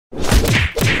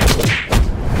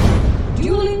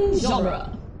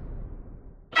genre.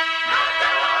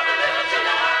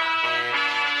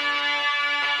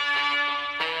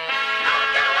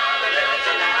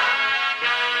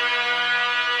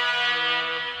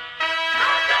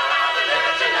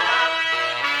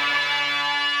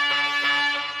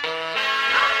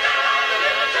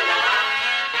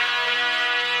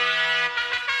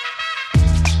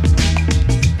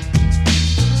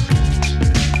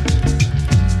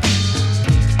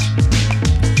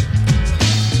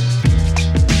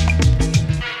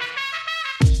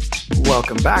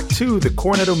 Welcome back to the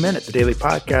Cornetto Minute, the daily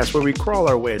podcast where we crawl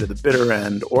our way to the bitter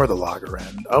end or the lager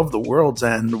end of the world's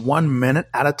end 1 minute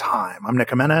at a time. I'm Nick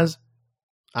Jimenez.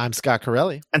 I'm Scott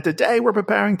Corelli. And today we're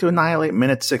preparing to annihilate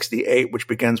minute 68, which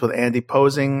begins with Andy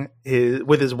posing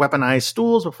with his weaponized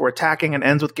stools before attacking and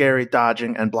ends with Gary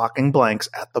dodging and blocking blanks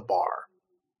at the bar.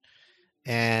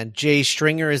 And Jay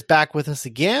Stringer is back with us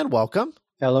again. Welcome.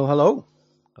 Hello, hello.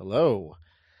 Hello.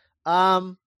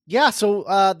 So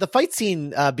the fight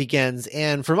scene begins,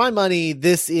 and for my money,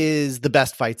 this is the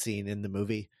best fight scene in the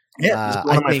movie. Yeah, it's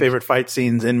one of my favorite fight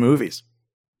scenes in movies.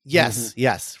 Yes,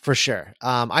 yes, for sure.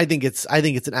 I think it's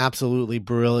an absolutely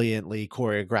brilliantly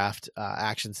choreographed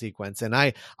action sequence, and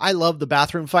I love the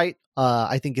bathroom fight.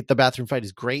 I think the bathroom fight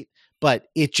is great, but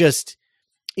it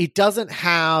doesn't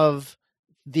have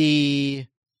the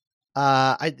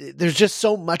there's just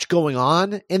so much going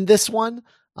on in this one.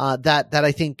 That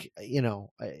I think,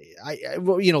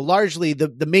 largely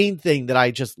the main thing that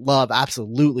I just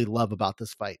absolutely love about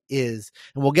this fight is,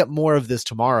 and we'll get more of this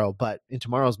tomorrow, but in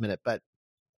tomorrow's minute, but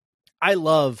I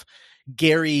love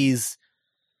Gary's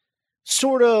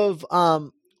sort of,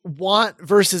 want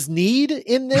versus need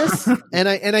in this. and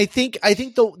I think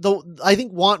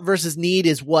want versus need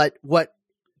is what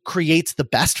creates the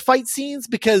best fight scenes,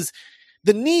 because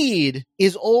the need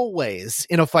is always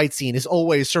in a fight scene is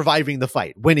always surviving the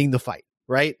fight, winning the fight,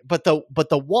 right? But the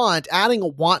want, adding a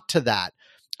want to that,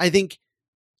 I think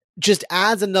just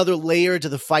adds another layer to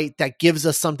the fight that gives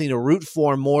us something to root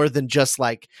for more than just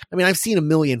I've seen a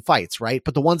million fights, right?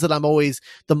 But the ones that I'm always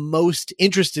the most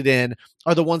interested in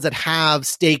are the ones that have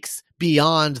stakes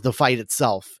beyond the fight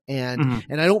itself. And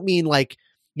I don't mean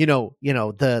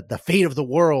the fate of the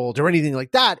world or anything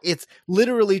like that. It's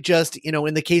literally just,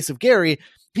 in the case of Gary,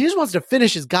 he just wants to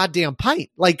finish his goddamn pint.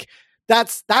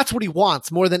 That's what he wants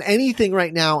more than anything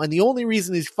right now. And the only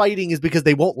reason he's fighting is because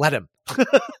they won't let him.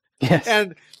 Yes.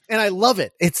 And I love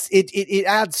it. It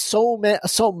adds so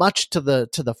much to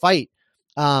the fight,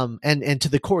 and to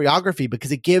the choreography,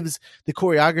 because it gives the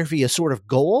choreography a sort of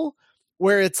goal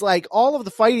where it's like all of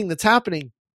the fighting that's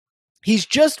happening, he's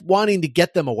just wanting to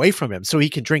get them away from him so he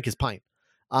can drink his pint.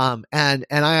 And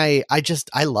I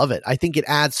love it. I think it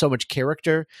adds so much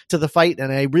character to the fight,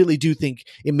 and I really do think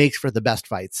it makes for the best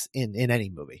fights in any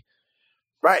movie.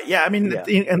 Right. Yeah. I mean,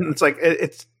 and it's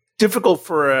it's difficult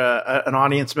for an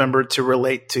audience member to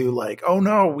relate to, oh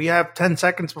no, we have 10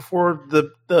 seconds before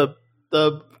the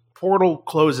portal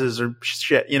closes or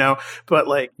shit,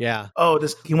 but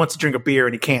he wants to drink a beer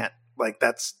and he can't.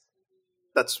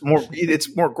 That's more,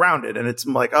 it's more grounded, and it's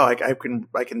I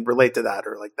can relate to that,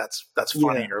 or that's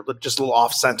funny, or just a little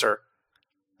off center.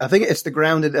 I think it's the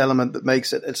grounded element that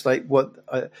makes it. It's what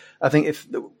I think, if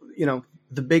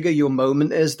the bigger your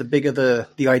moment is, the bigger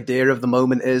the idea of the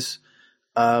moment is,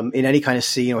 in any kind of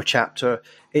scene or chapter,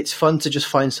 it's fun to just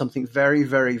find something very,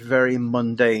 very, very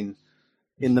mundane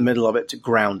in the middle of it to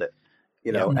ground it,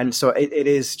 and so it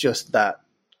is just that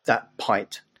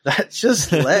pint. That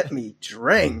just let me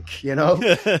drink,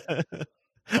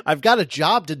 I've got a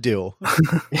job to do.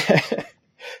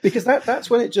 Because that's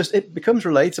when it becomes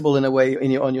relatable in a way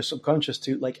on your subconscious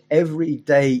to every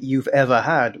day you've ever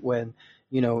had, when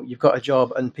you've got a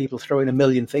job and people throwing a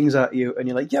million things at you, and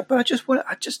you're like, yeah, but I've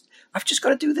just got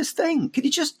to do this thing. Could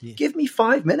you just give me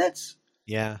 5 minutes?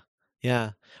 Yeah.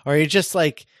 Or you're just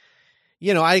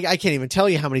I can't even tell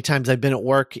you how many times I've been at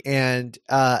work and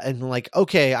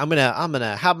okay, I'm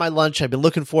gonna have my lunch. I've been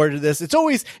looking forward to this. It's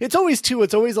always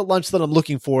a lunch that I'm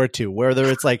looking forward to, whether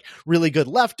it's really good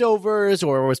leftovers,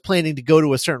 or I was planning to go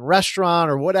to a certain restaurant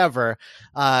or whatever,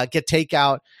 get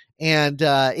takeout. And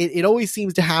it always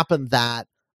seems to happen that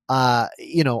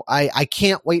I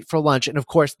can't wait for lunch. And of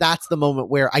course, that's the moment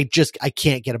where I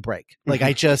can't get a break.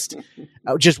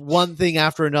 Just one thing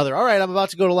after another. All right, I'm about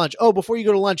to go to lunch. Oh, before you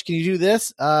go to lunch, can you do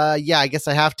this? Yeah, I guess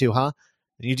I have to, huh?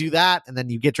 And you do that, and then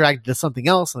you get dragged to something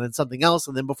else, and then something else,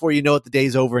 and then before you know it, the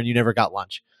day's over and you never got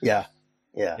lunch. Yeah.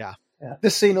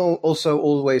 This scene also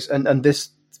always, and this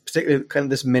particularly kind of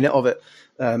this minute of it,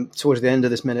 towards the end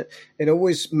of this minute, it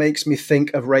always makes me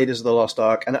think of Raiders of the Lost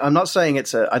Ark. And I'm not saying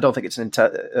I don't think it's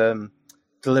an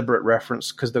deliberate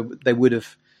reference, because they would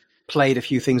have played a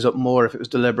few things up more if it was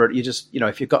deliberate. You just,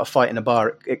 if you've got a fight in a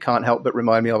bar, it can't help but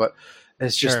remind me of it.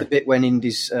 It's just the bit when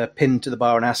Indy's pinned to the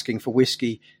bar and asking for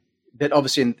whiskey. But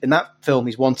obviously in that film,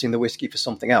 he's wanting the whiskey for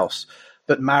something else.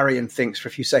 But Marion thinks for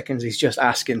a few seconds he's just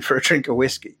asking for a drink of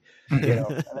whiskey.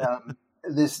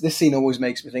 This scene always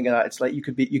makes me think of that. It's like you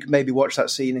could maybe watch that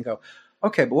scene and go,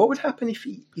 okay, but what would happen if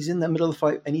he's in the middle of the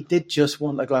fight and he did just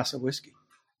want a glass of whiskey?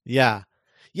 Yeah.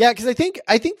 Because I think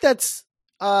that's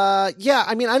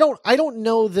I mean, I don't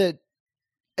know that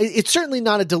it's certainly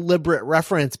not a deliberate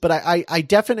reference, but I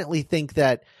definitely think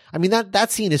that, I mean,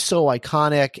 that scene is so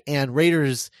iconic, and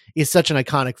Raiders is such an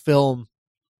iconic film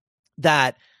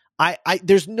that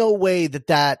there's no way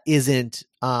that isn't,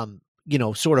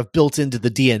 sort of built into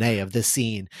the DNA of this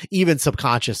scene, even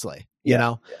subconsciously, you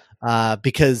know?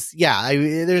 Because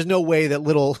there's no way that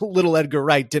little Edgar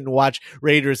Wright didn't watch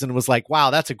Raiders and was like, wow,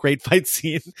 that's a great fight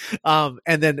scene. And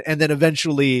then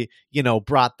eventually,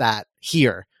 brought that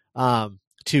here,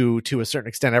 to a certain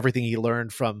extent, everything he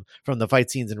learned from the fight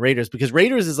scenes in Raiders, because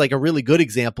Raiders is like a really good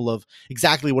example of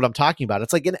exactly what I'm talking about.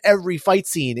 It's like in every fight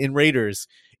scene in Raiders,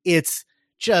 it's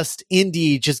just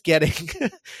Indy just getting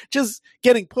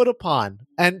put upon,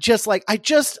 and just like, I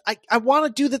want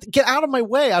to do that. Get out of my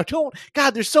way.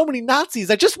 God, there's so many Nazis.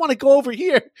 I just want to go over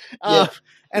here. Those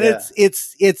are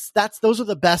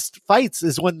the best fights,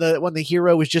 is when the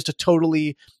hero is just a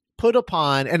totally put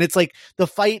upon, and it's like the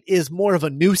fight is more of a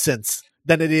nuisance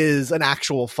than it is an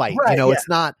actual fight. Right, It's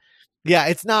not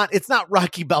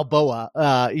Rocky Balboa.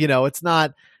 It's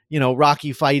not,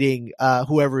 Rocky fighting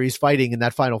whoever he's fighting in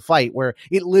that final fight, where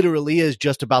it literally is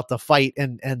just about the fight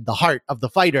and the heart of the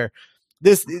fighter.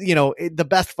 This, the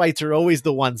best fights are always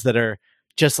the ones that are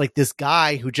just like this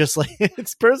guy who just like,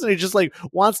 this person who just like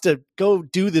wants to go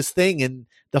do this thing, and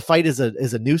the fight is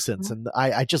a nuisance. And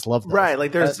I just love that. Right.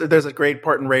 Like there's a great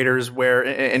part in Raiders where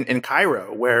in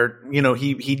Cairo where,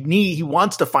 he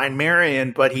wants to find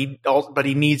Marion, but he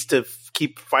needs to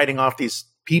keep fighting off these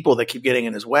people that keep getting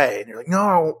in his way. And you're like,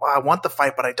 no, I want the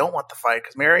fight, but I don't want the fight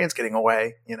because Marion's getting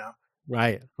away,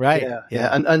 Right. Yeah.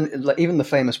 And like, even the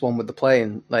famous one with the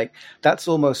plane, like that's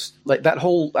almost like that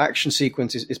whole action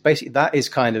sequence is basically, that is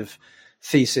kind of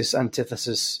thesis,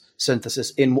 antithesis,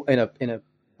 synthesis in a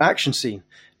action scene,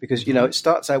 because it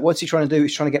starts out, what's he trying to do?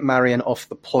 He's trying to get Marion off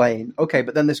the plane. Okay,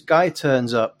 but then this guy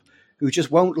turns up who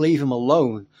just won't leave him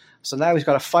alone. So now he's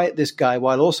got to fight this guy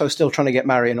while also still trying to get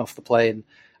Marion off the plane.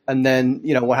 And then,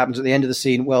 what happens at the end of the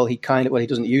scene? Well, he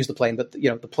doesn't use the plane, but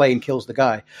the plane kills the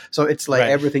guy. So it's like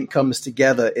everything comes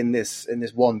together in this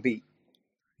one beat.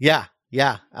 Yeah,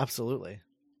 absolutely.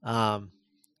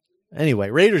 Anyway,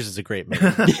 Raiders is a great movie.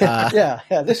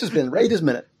 This has been Raiders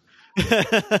Minute.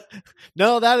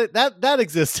 No, that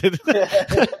existed.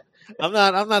 I'm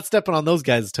not stepping on those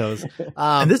guys' toes.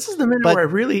 And this is the minute where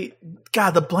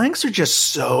the blanks are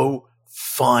just so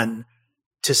fun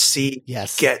to see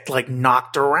get like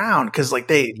knocked around, because like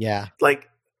like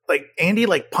Andy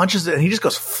like punches it and he just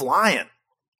goes flying.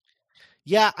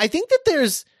 Yeah, I think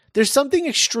that there's something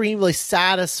extremely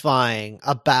satisfying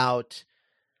about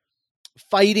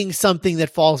fighting something that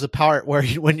falls apart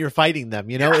when you're fighting them.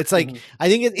 It's like, I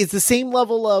think it's the same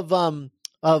level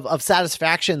of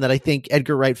satisfaction that I think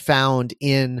Edgar Wright found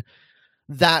in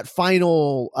that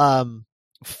final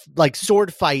like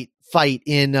sword fight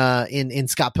in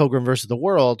Scott Pilgrim versus the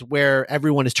World, where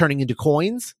everyone is turning into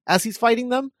coins as he's fighting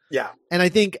them. Yeah. And I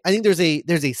think there's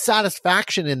a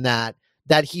satisfaction in that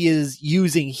he is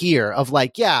using here, of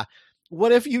like,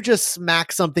 what if you just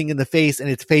smack something in the face and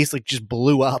its face like just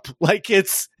blew up? Like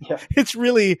it's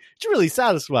really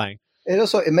satisfying.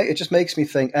 It just makes me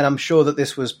think, and I'm sure that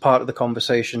this was part of the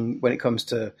conversation when it comes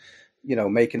to,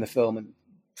 making the film and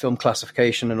film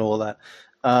classification and all that.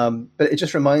 But it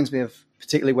just reminds me of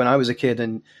particularly when I was a kid,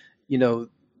 and,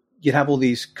 you'd have all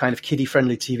these kind of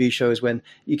kiddie-friendly TV shows when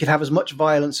you could have as much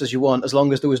violence as you want, as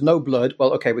long as there was no blood.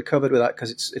 Well, okay, we're covered with that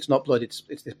because it's not blood, it's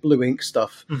this blue ink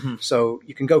stuff. Mm-hmm. So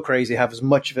you can go crazy, have as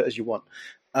much of it as you want.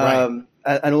 Right.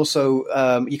 And also,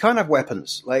 you can't have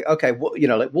weapons. Like, okay,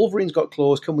 like Wolverine's got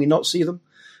claws. Can we not see them?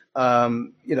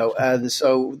 And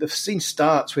so the scene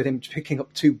starts with him picking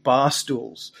up 2 bar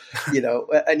stools,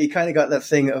 and you kind of got that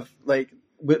thing of like,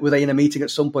 were they in a meeting at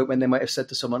some point when they might have said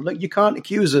to someone, look, you can't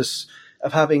accuse us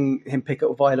of having him pick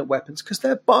up violent weapons because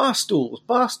they're bar stools.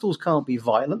 Bar stools can't be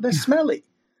violent. They're smelly.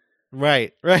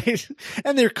 Right.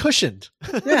 And they're cushioned.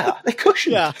 Yeah, they're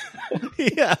cushioned.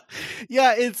 Yeah.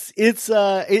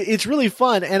 It's really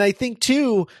fun. And I think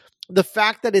too, the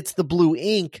fact that it's the blue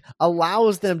ink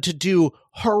allows them to do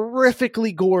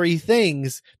horrifically gory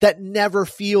things that never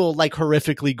feel like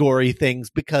horrifically gory things,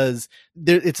 because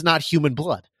it's not human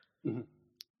blood. Mm-hmm.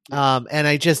 And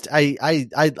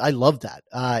I love that.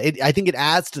 I think it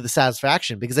adds to the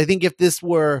satisfaction, because I think if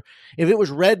it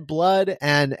was red blood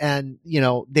and,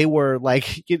 they were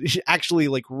like actually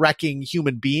like wrecking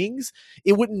human beings,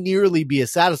 it wouldn't nearly be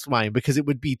as satisfying, because it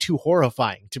would be too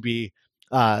horrifying to be,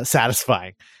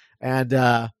 satisfying.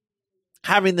 And,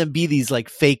 having them be these like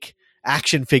fake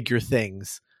action figure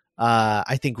things,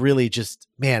 I think really just,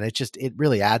 man, it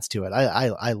really adds to it.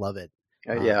 I love it.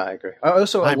 Yeah, I agree.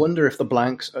 I wonder if the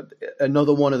blanks,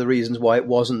 another one of the reasons why it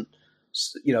wasn't,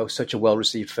 such a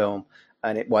well-received film,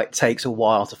 and why it takes a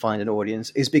while to find an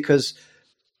audience, is because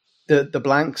the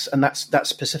blanks and that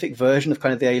specific version of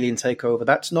kind of the alien takeover,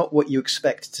 that's not what you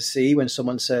expect to see when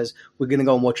someone says, we're going to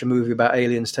go and watch a movie about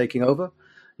aliens taking over,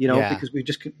 because we've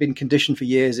just been conditioned for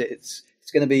years. It's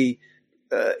going to be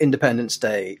Independence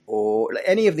Day or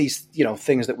any of these,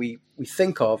 things that we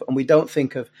think of, and we don't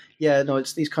think of,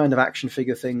 it's these kind of action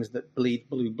figure things that bleed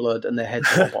blue blood and their heads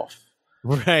pop off.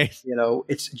 Right.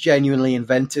 It's genuinely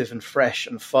inventive and fresh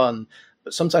and fun,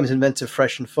 but sometimes inventive,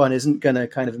 fresh and fun isn't going to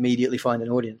kind of immediately find an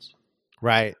audience.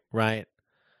 Right.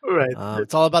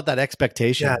 It's all about that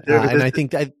expectation. Yeah, dude, and I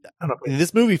think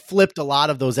this movie flipped a lot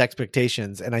of those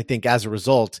expectations. And I think as a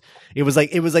result, it was like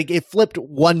it flipped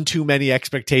one too many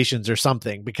expectations or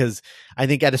something, because I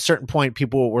think at a certain point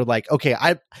people were like, okay,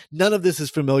 none of this is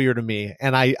familiar to me.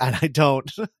 And I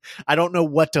don't know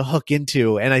what to hook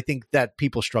into. And I think that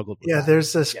people struggled with that.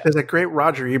 There's a great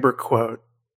Roger Ebert quote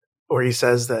where he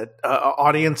says that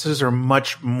audiences are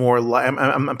much more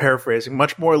I'm paraphrasing,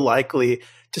 much more likely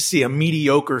to see a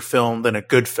mediocre film than a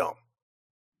good film.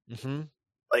 Mm-hmm.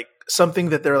 Like something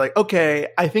that they're like, okay,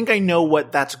 I think I know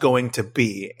what that's going to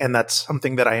be, and that's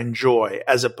something that I enjoy,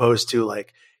 as opposed to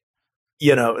like,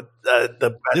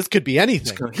 this could be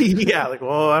anything. Yeah, like,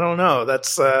 well, I don't know.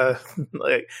 That's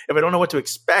like, if I don't know what to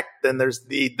expect, then there's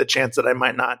the chance that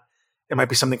it might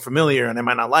be something familiar and I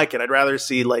might not like it. I'd rather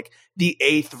see like the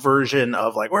 8th version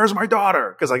of like, where's my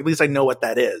daughter? Because like, at least I know what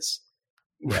that is.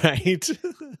 Right.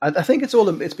 I think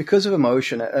it's because of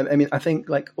emotion. I mean, I think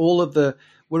like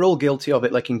we're all guilty of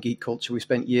it. Like in geek culture, we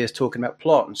spent years talking about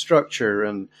plot and structure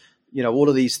and, all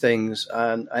of these things,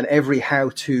 and every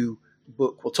how-to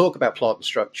book will talk about plot and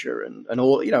structure and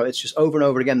all, it's just over and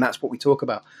over again. That's what we talk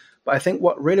about. But I think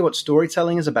what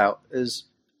storytelling is about is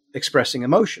expressing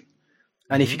emotion.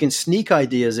 And if you can sneak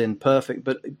ideas in, perfect.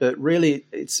 But really,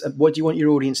 it's what do you want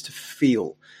your audience to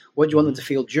feel? What do you want them to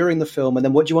feel during the film? And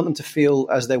then what do you want them to feel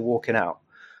as they're walking out?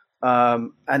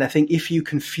 And I think if you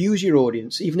confuse your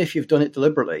audience, even if you've done it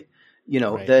deliberately,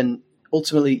 right, then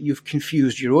ultimately you've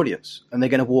confused your audience and they're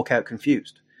going to walk out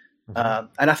confused. Mm-hmm.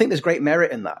 And I think there's great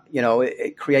merit in that.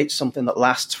 It creates something that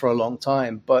lasts for a long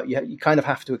time. But you kind of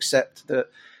have to accept that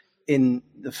in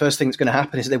the first thing that's going to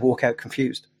happen is they walk out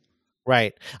confused.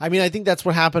 Right. I mean, I think that's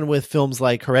what happened with films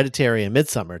like Hereditary and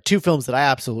Midsommar, 2 films that I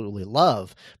absolutely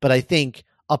love. But I think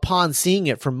upon seeing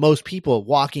it, for most people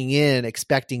walking in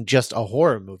expecting just a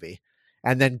horror movie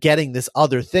and then getting this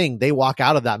other thing, they walk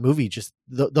out of that movie, just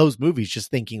those movies, just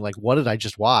thinking like, what did I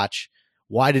just watch?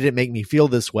 Why did it make me feel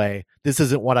this way? This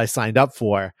isn't what I signed up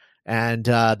for. And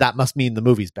that must mean the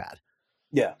movie's bad.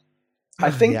 Yeah. I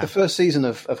think the first season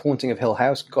of Haunting of Hill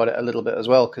House got it a little bit as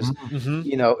well, because,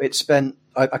 it spent,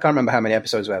 I can't remember how many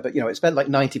episodes were, but, it spent like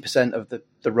 90% of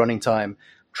the running time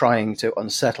trying to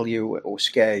unsettle you or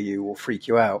scare you or freak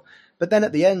you out. But then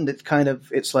at the end,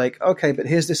 it's like, okay, but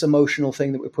here's this emotional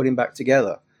thing that we're putting back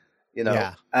together,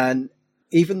 and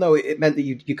even though it meant that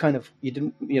you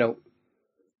didn't,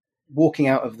 walking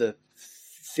out of the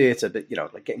theater, but,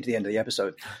 like getting to the end of the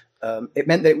episode, it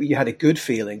meant that you had a good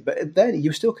feeling, but then you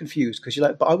were still confused because you're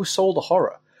like, but I was sold a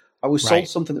horror. I was sold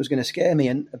something that was going to scare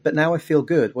me, but now I feel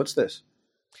good. What's this?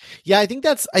 Yeah, I think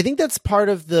that's part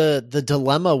of the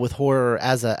dilemma with horror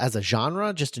as a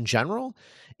genre, just in general,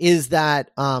 is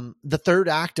that the third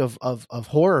act of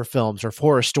horror films or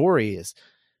horror stories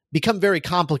become very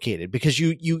complicated, because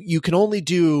you can only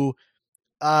do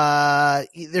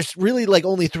there's really like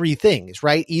only 3 things,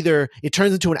 right? Either it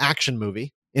turns into an action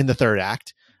movie in the third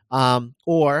act,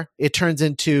 or it turns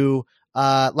into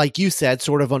like you said,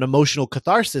 sort of an emotional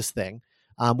catharsis thing,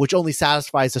 which only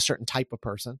satisfies a certain type of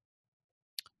person.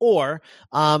 Or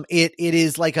it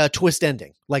is like a twist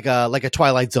ending, like a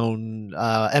Twilight Zone,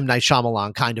 M. Night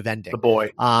Shyamalan kind of ending. The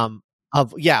Boy.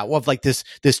 Of like this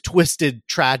twisted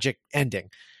tragic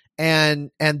ending. And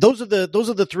those are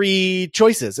the 3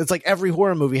 choices. It's like every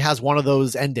horror movie has one of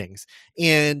those endings.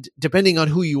 And depending on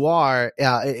who you are,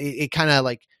 it kind of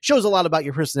like shows a lot about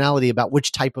your personality, about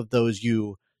which type of those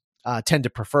you tend to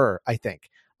prefer, I think.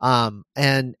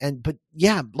 But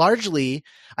yeah, largely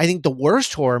I think the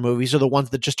worst horror movies are the ones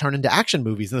that just turn into action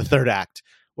movies in the third act,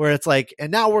 where it's like,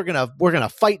 and now we're gonna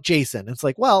fight Jason. It's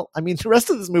like, well, I mean, the rest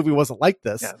of this movie wasn't like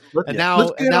this, now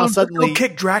suddenly let's go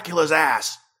kick Dracula's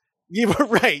ass. You were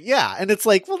right, yeah, and it's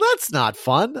like, well, that's not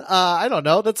fun. I don't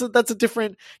know. That's a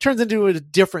different, turns into a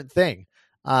different thing.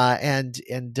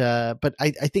 But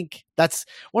I think that's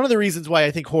one of the reasons why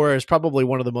I think horror is probably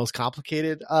one of the most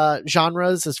complicated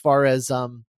genres as far as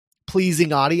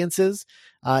pleasing audiences.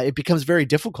 It becomes very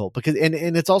difficult because, and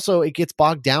it's also, it gets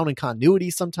bogged down in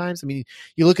continuity sometimes. I mean,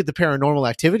 you look at the Paranormal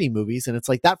Activity movies and it's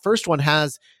like that first one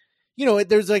has,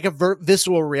 there's like a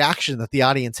visceral reaction that the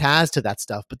audience has to that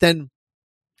stuff. But then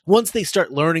once they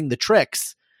start learning the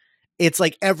tricks, it's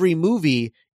like every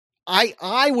movie,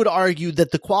 I would argue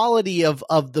that the quality of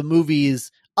the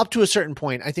movies up to a certain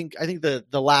point, I think the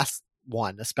last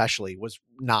one especially was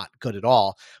not good at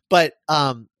all, but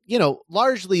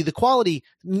largely the quality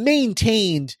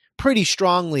maintained pretty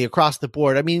strongly across the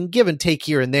board. I mean, give and take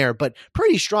here and there, but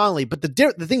pretty strongly. But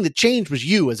the thing that changed was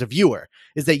you as a viewer,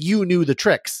 is that you knew the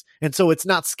tricks. And so it's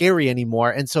not scary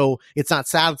anymore. And so it's not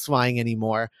satisfying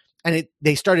anymore. And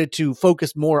they started to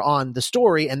focus more on the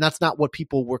story. And that's not what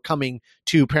people were coming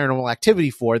to Paranormal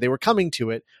Activity for. They were coming to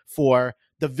it for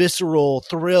the visceral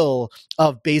thrill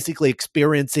of basically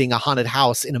experiencing a haunted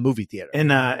house in a movie theater.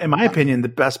 And in my opinion, the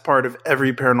best part of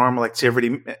every Paranormal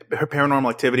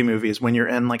Activity movie is when you're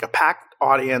in like a packed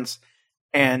audience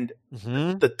and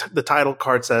the title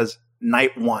card says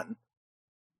night one.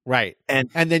 Right. And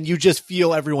then you just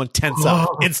feel everyone tense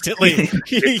up instantly.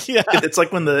 Yeah. It's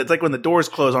like when the doors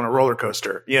close on a roller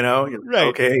coaster, Right.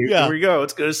 Okay, here we go.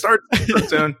 It's going to start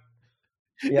soon.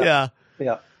 Yeah,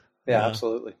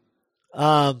 absolutely.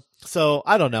 So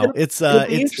I don't know. It's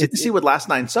interesting to see what Last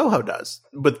Night in Soho does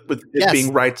with it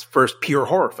being Wright's first pure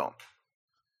horror film.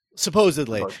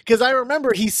 Supposedly, because I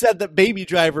remember he said that Baby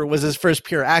Driver was his first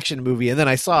pure action movie, and then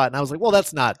I saw it and I was like, well,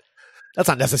 that's not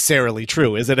necessarily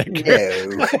true, is it?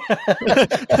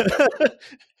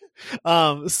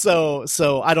 No.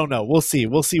 So I don't know. We'll see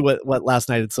what Last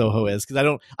Night in Soho is,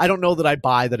 because I don't know that I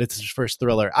buy that it's his first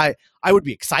thriller. I would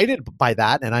be excited by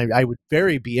that, and I would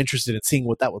be interested in seeing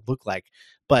what that would look like,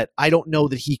 but I don't know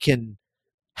that he can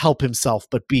help himself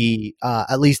but be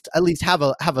at least have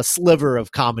a sliver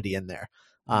of comedy in there,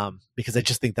 because I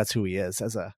just think that's who he is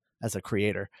as a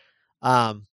creator.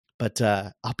 But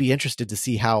I'll be interested to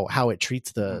see how it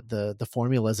treats the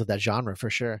formulas of that genre for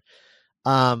sure.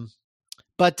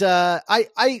 But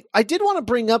I did want to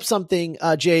bring up something,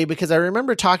 Jay, because I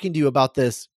remember talking to you about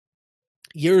this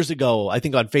years ago, I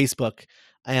think on Facebook,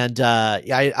 and I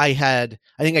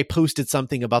think I posted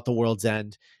something about The World's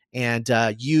End, and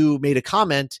you made a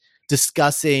comment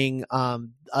discussing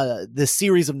the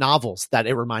series of novels that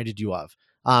it reminded you of.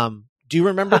 Do you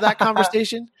remember that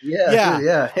conversation?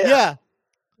 Yeah.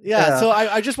 Yeah, so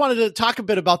I just wanted to talk a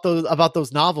bit about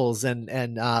those novels,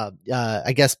 and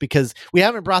I guess because we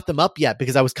haven't brought them up yet,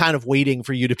 because I was kind of waiting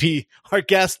for you to be our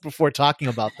guest before talking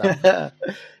about them.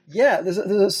 Yeah, there's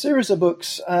a series of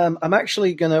books. I'm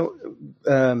actually going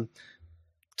to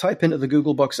type into the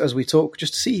Google box as we talk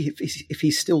just to see if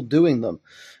he's still doing them,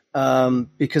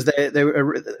 because they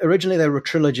were originally they were a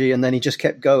trilogy, and then he just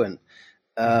kept going.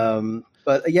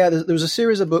 But yeah, there was a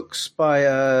series of books by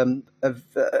a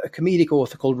comedic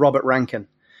author called Robert Rankin,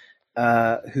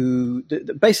 who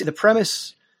basically the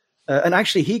premise, and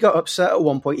actually he got upset at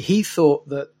one point. He thought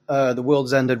that The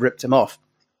World's End had ripped him off.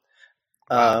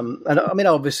 And I mean,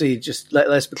 obviously, just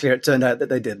let's be clear, it turned out that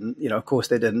they didn't. Of course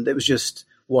they didn't. It was just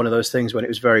one of those things when it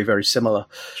was very, very similar.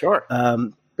 Sure.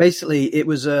 Basically, it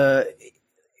was a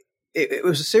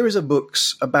series of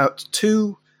books about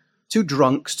two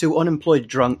unemployed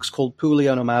drunks called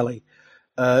Pooley and O'Malley,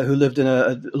 who lived in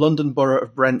a London borough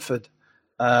of Brentford.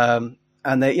 And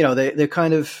they're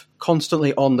kind of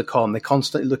constantly on the con. They're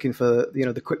constantly looking for,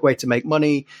 the quick way to make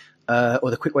money, or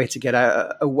the quick way to get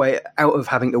a way out of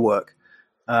having to work.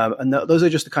 And those are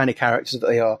just the kind of characters that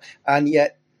they are. And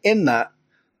yet in that,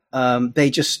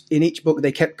 in each book,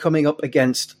 they kept coming up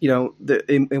against,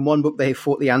 in one book, they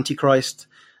fought the Antichrist.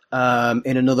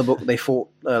 In another book, they fought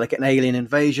like an alien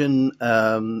invasion.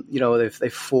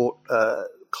 They've fought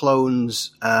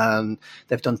clones.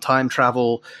 They've done time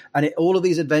travel, and all of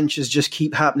these adventures just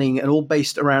keep happening, and all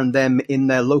based around them in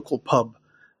their local pub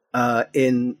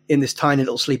in this tiny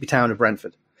little sleepy town of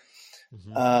Brentford.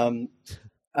 Mm-hmm.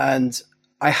 And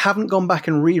I haven't gone back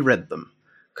and reread them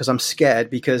because I'm scared,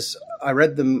 because I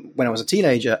read them when I was a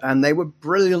teenager and they were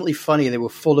brilliantly funny. They were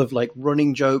full of like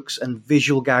running jokes and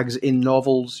visual gags in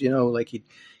novels, like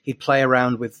he'd play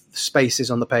around with spaces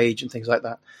on the page and things like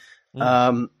that.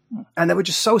 Mm. And they were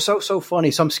just so funny.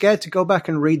 So I'm scared to go back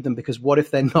and read them, because what if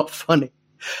they're not funny?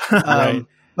 Right.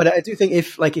 But I do think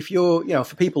if you're,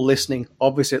 for people listening,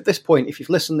 obviously at this point, if you've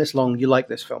listened this long, you like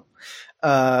this film,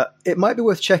 it might be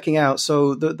worth checking out.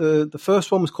 So the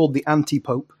first one was called The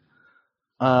Anti-Pope.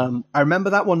 I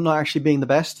remember that one not actually being the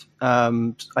best.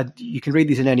 You can read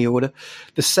these in any order.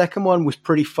 The second one was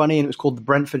pretty funny, and it was called The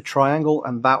Brentford Triangle,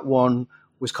 and that one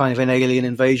was kind of an alien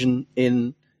invasion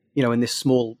in this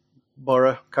small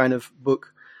borough kind of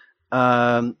book.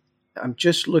 I'm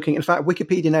just looking. In fact,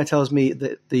 Wikipedia now tells me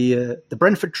that the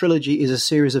Brentford trilogy is a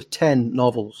series of 10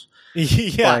 novels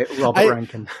by Robert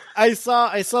Rankin. I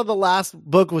saw the last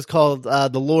book was called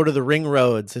The Lord of the Ring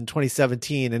Roads in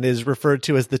 2017, and is referred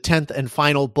to as the 10th and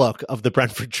final book of the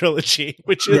Brentford trilogy,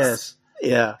 which is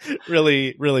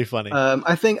really, really funny.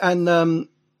 I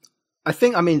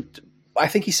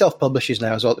think he self-publishes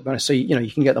now as well, so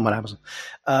you can get them on Amazon.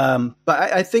 But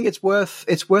I think it's worth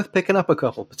picking up a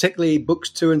couple, particularly books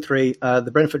 2 and 3, The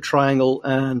Brentford Triangle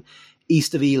and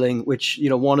East of Ealing, which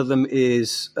one of them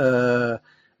is an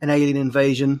alien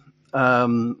invasion,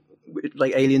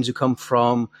 like aliens who come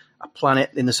from a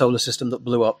planet in the solar system that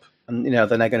blew up, and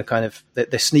then they're going to they're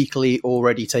sneakily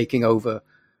already taking over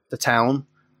the town,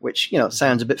 which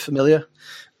sounds a bit familiar.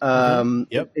 It's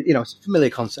a familiar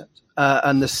concept.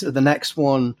 And the next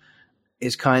one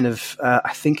is kind of,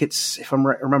 I think it's, if I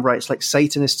remember right, it's like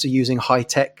Satanists are using high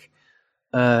tech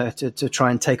to try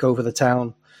and take over the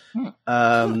town.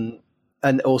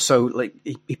 And also, like,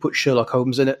 he put Sherlock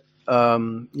Holmes in it,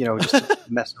 just to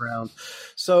mess around.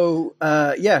 So,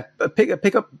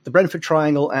 pick up The Brentford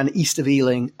Triangle and East of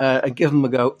Ealing and give them a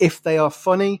go. If they are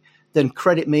funny, then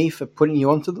credit me for putting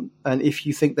you onto them. And if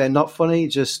you think they're not funny,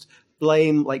 just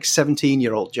blame like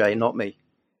 17-year-old Jay, not me.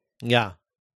 Yeah,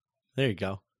 there you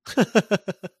go.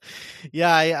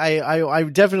 Yeah, I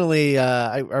definitely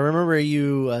I remember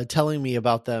you telling me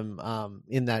about them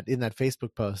in that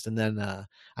Facebook post, and then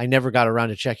I never got around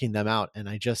to checking them out, and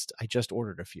I just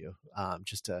ordered a few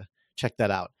just to check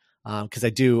that out, because I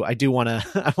do want to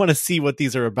I want to see what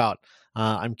these are about.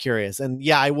 I'm curious, and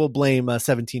yeah, I will blame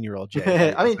 17-year-old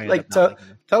Jay. I mean, like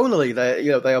tonally,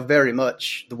 they are very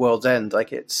much The World's End.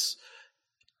 Like, it's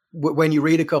when you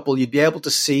read a couple, you'd be able to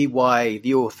see why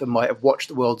the author might have watched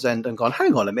The World's End and gone,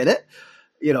 hang on a minute,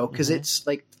 because it's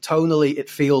like tonally, it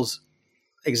feels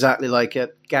exactly like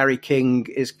it. Gary King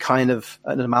is kind of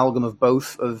an amalgam of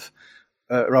both of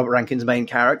Robert Rankin's main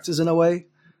characters in a way.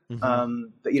 But,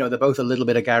 they're both a little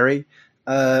bit of Gary.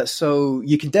 So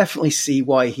you can definitely see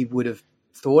why he would have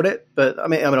thought it. But I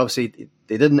mean, obviously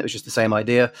they didn't. It was just the same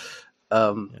idea.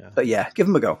 But yeah, give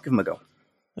them a go.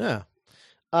 Yeah.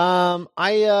 The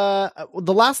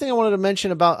last thing I wanted to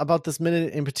mention about this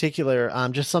minute in particular,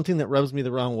 just something that rubs me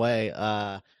the wrong way,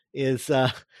 is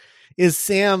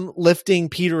Sam lifting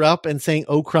Peter up and saying,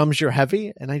 "Oh, crumbs, you're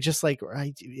heavy," and I just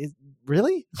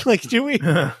really? Like, do we?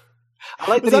 I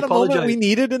like that a moment we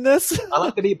needed in this? I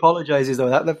like that he apologizes, though.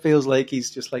 That feels like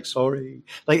he's just like, sorry.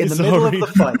 Like, in the middle of the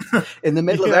fight, in the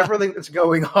middle of everything that's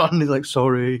going on, he's like,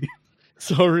 sorry.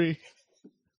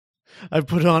 I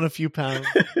put on a few pounds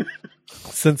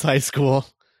since high school.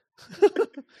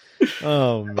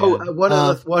 Oh, man. One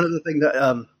other thing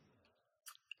that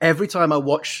every time I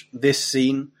watch this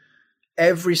scene,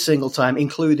 every single time,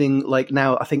 including like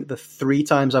now, I think the 3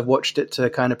 times I've watched it to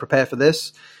kind of prepare for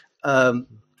this,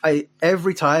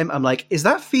 every time I'm like, is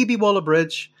that Phoebe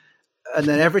Waller-Bridge? And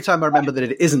then every time I remember that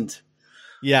it isn't.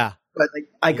 Yeah. But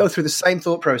I go through the same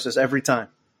thought process every time.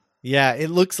 Yeah, it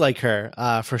looks like her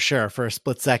for sure. For a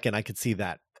split second, I could see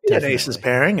that. Yeah, an Aces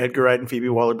pairing, Edgar Wright and Phoebe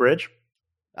Waller-Bridge.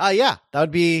 Yeah, that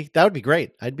would be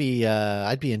great. I'd be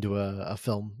into a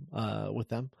film with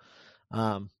them.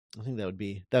 I think that would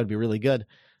be really good.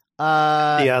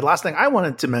 The last thing I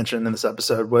wanted to mention in this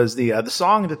episode was the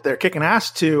song that they're kicking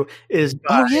ass to is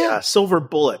by Silver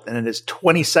Bullet, and it is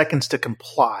 20 Seconds to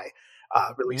Comply,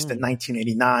 released in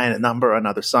 1989,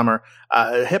 another summer.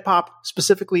 Hip hop,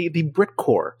 specifically the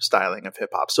Britcore styling of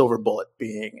hip hop. Silver Bullet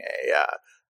being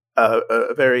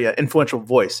a very influential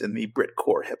voice in the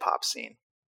Britcore hip hop scene.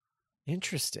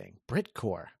 Interesting,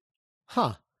 Britcore,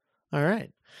 huh? All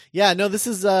right, yeah, no, this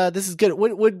is good.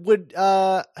 Would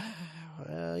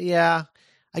yeah,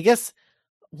 I guess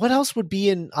what else would be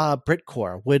in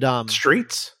Britcore? Would the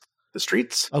streets?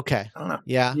 Okay, I don't know.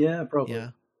 Yeah,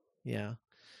 probably. Yeah.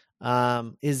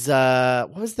 Is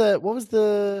what was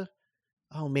the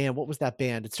oh man, what was that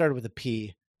band? It started with a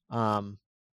P. Not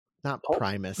Pulp?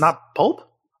 Primus. Not Pulp?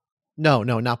 No,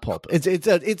 not Pulp.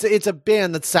 It's a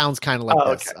band that sounds kind of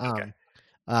like this. Okay.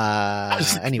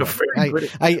 Anyway,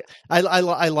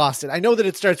 I lost it. I know that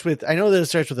it starts with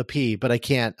a P, but I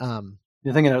can't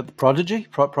You're thinking of Prodigy?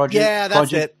 Prodigy? Yeah,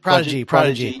 that's it.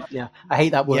 Prodigy. Yeah, I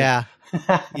hate that word. Yeah,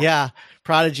 yeah.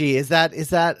 Prodigy is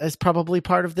probably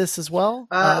part of this as well.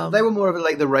 They were more of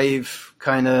like the rave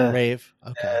kind of rave.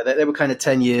 Okay, they were kind of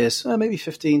 10 years, maybe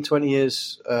 15, 20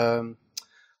 years.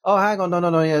 Oh, hang on,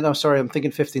 no, sorry, I'm thinking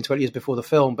 15, 20 years before the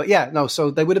film. But yeah, no, so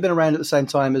they would have been around at the same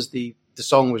time as the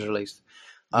song was released.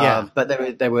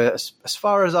 But they were as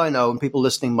far as I know, and people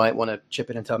listening might want to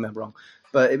chip in and tell me I'm wrong.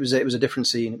 But it was a different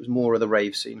scene. It was more of the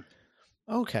rave scene.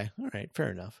 Okay, all right, fair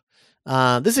enough.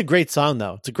 This is a great song,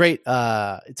 though. It's a great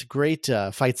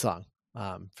fight song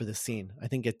for this scene. I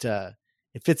think it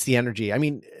fits the energy. I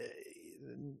mean,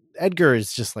 Edgar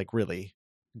is just like really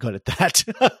good at that.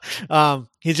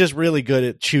 He's just really good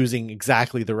at choosing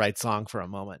exactly the right song for a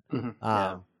moment.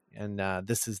 Mm-hmm. And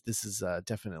this is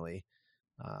definitely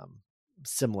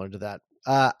similar to that.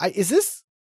 Is this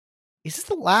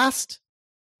the last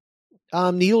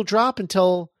needle drop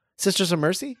until Sisters of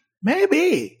Mercy?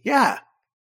 Maybe, yeah.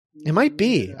 It might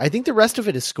be. I think the rest of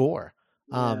it is score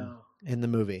in the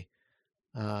movie.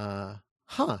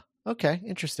 Okay,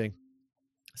 interesting.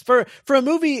 For a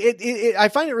movie, I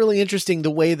find it really interesting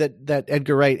the way that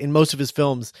Edgar Wright in most of his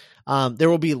films, there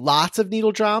will be lots of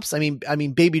needle drops. I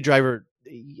mean, Baby Driver,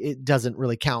 it doesn't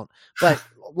really count, but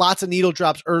lots of needle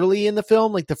drops early in the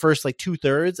film, like the first like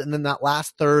 2/3, and then that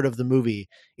last third of the movie,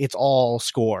 it's all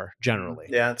score generally.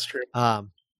 Yeah, that's true.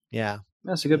 Yeah,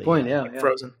 that's a good point. Yeah, like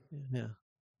Frozen. Yeah,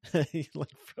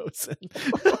 like Frozen.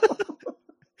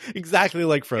 Exactly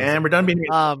like Frozen. And we're done being.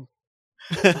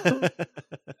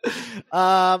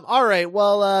 All right.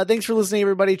 Well, thanks for listening,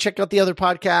 everybody. Check out the other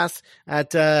podcasts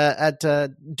at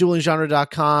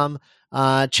duelinggenre.com.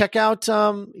 Check out,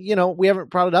 we haven't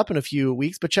brought it up in a few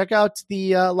weeks, but check out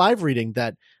the live reading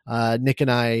that Nick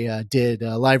and I did,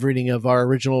 a live reading of our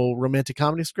original romantic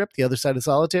comedy script, The Other Side of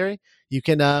Solitary. You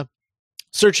can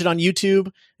search it on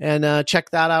YouTube and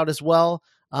check that out as well.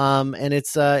 And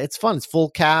it's fun. It's full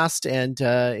cast, and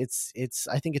it's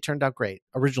I think it turned out great.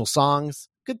 Original songs,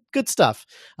 good stuff.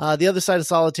 The Other Side of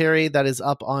Solitary, that is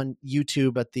up on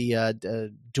YouTube at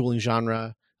the Dueling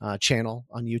Genre channel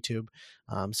on YouTube.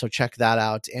 So check that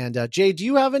out. And Jay, do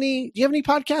you have any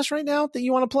podcasts right now that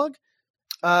you want to plug?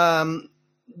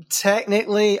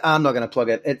 Technically, I'm not going to plug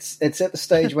it. It's at the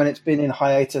stage when it's been in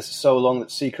hiatus so long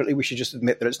that secretly we should just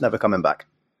admit that it's never coming back.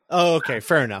 Oh, okay.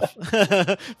 Fair enough.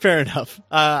 Fair enough.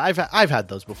 I've had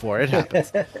those before. It happens.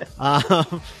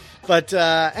 But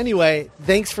anyway,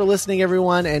 thanks for listening,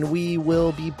 everyone. And we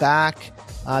will be back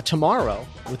tomorrow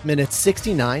with minute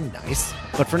 69. Nice.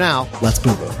 But for now, let's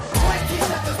move over.